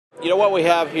You know, what we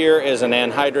have here is an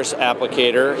anhydrous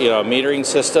applicator, you know, a metering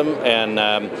system, and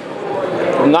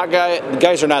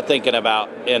guys are not thinking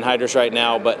about anhydrous right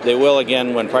now, but they will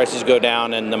again when prices go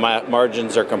down and the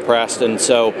margins are compressed. And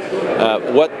so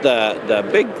what the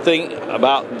big thing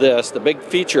about this, the big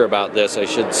feature about this, I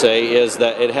should say, is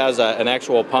that it has an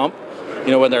actual pump. You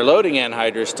know, when they're loading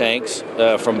anhydrous tanks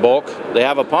from bulk, they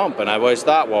have a pump, and I've always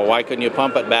thought, well, why couldn't you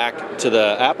pump it back to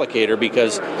the applicator?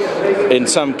 Because in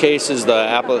some cases the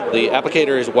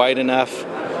applicator is wide enough,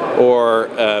 or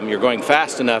you're going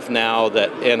fast enough now that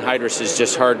anhydrous is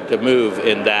just hard to move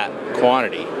in that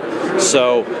quantity.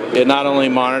 So it not only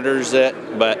monitors it,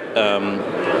 but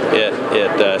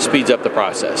it speeds up the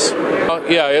process.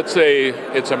 Yeah, it's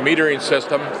a metering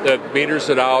system that meters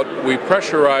it out. We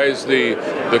pressurize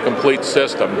the complete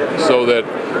system so that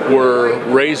we're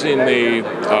raising the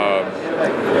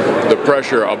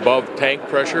pressure above tank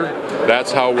pressure.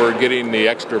 That's how we're getting the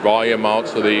extra volume out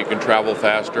so that you can travel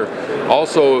faster.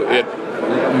 Also, it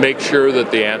makes sure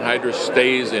that the anhydrous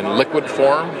stays in liquid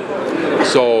form.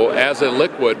 So as a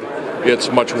liquid, it's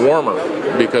much warmer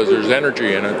because there's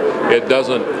energy in it. It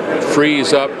doesn't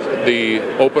freeze up the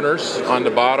openers on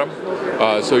the bottom,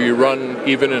 so you run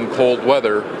even in cold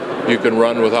weather. You can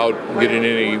run without getting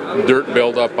any dirt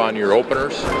buildup on your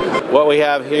openers. What we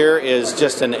have here is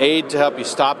just an aid to help you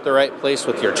stop the right place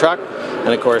with your truck. And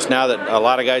of course, now that a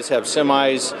lot of guys have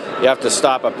semis, you have to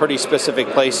stop a pretty specific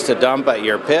place to dump at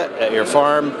your pit, at your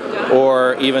farm,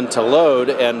 or even to load.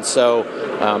 And so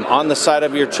on the side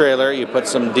of your trailer, you put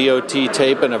some DOT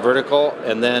tape in a vertical,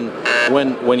 and then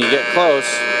when you get close,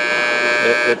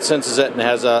 it senses it and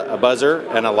has a buzzer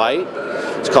and a light.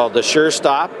 It's called the Sure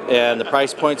Stop, and the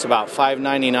price point's about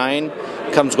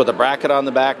 $5.99. Comes with a bracket on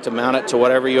the back to mount it to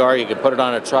whatever you are. You can put it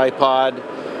on a tripod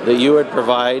that you would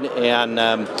provide, and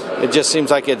it just seems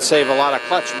like it'd save a lot of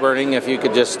clutch burning if you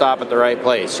could just stop at the right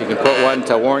place. You can put one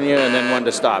to warn you and then one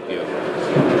to stop you.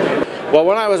 Well,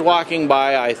 when I was walking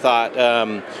by, I thought,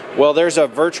 well, there's a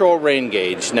virtual rain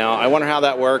gauge. Now, I wonder how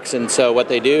that works, and so what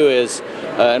they do is,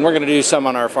 and we're going to do some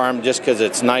on our farm just because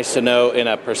it's nice to know in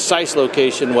a precise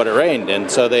location what it rained. And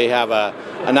so they have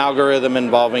an algorithm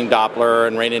involving Doppler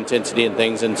and rain intensity and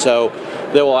things, and so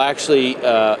they will actually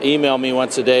email me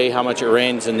once a day how much it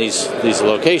rains in these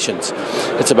locations.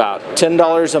 It's about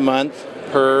 $10 a month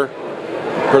per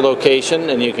location,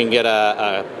 and you can get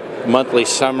a monthly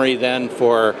summary then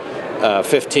for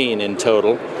 15 in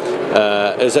total.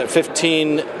 Is that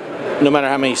 15 no matter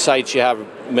how many sites you have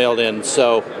mailed in,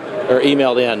 or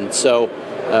emailed in. So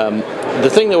the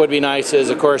thing that would be nice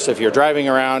is, of course, if you're driving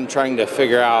around trying to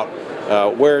figure out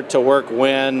where to work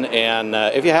when, and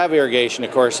if you have irrigation,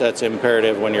 of course, that's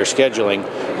imperative when you're scheduling.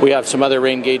 We have some other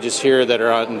rain gauges here that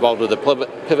are involved with the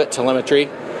pivot telemetry.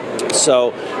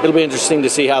 So it'll be interesting to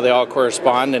see how they all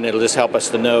correspond, and it'll just help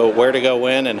us to know where to go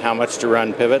when and how much to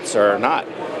run pivots or not.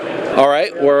 All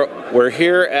right, we're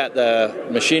here at the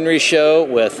machinery show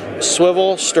with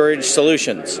Swivel Storage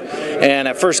Solutions, and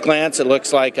at first glance it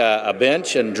looks like a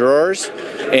bench and drawers,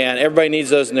 and everybody needs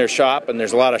those in their shop, and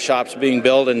there's a lot of shops being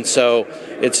built, and so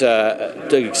it's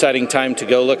an exciting time to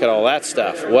go look at all that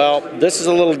stuff. Well, this is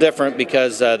a little different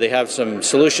because they have some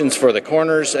solutions for the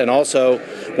corners, and also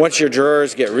once your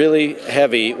drawers get really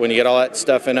heavy, when you get all that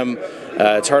stuff in them,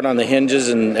 it's hard on the hinges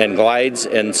and glides,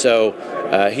 and so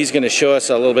he's going to show us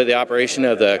a little bit of the operation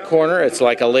of the corner. It's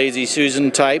like a Lazy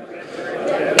Susan type,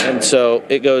 and so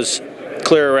it goes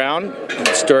clear around.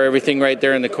 Store everything right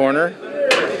there in the corner,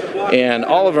 and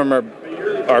all of them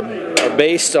are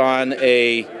based on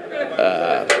a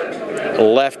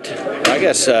left, I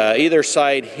guess, either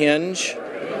side hinge,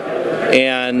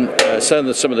 and some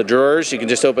of the drawers. You can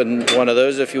just open one of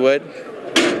those if you would.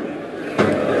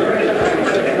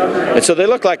 And so they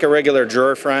look like a regular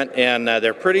drawer front, and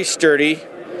they're pretty sturdy.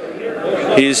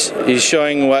 He's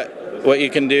showing what you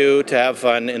can do to have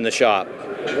fun in the shop.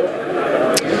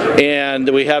 And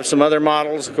we have some other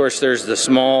models. Of course, there's the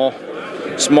small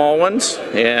ones,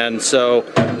 and so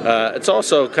it's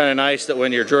also kind of nice that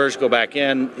when your drawers go back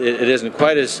in, it isn't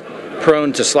quite as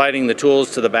prone to sliding the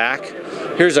tools to the back.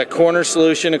 Here's a corner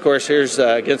solution. Of course, here's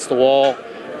against the wall,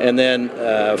 and then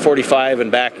 45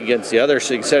 and back against the other,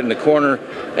 so you can set it in the corner,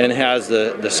 and it has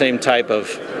the same type of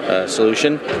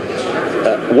solution.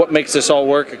 What makes this all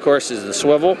work, of course, is the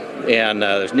swivel, and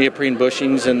there's neoprene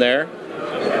bushings in there,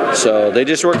 so they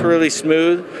just work really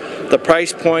smooth. The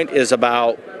price point is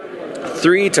about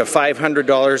 $300 to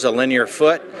 $500 a linear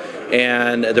foot,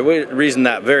 and the reason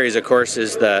that varies, of course,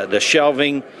 is the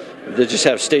shelving. They just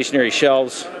have stationary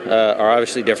shelves are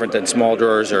obviously different than small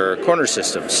drawers or corner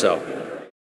systems. So.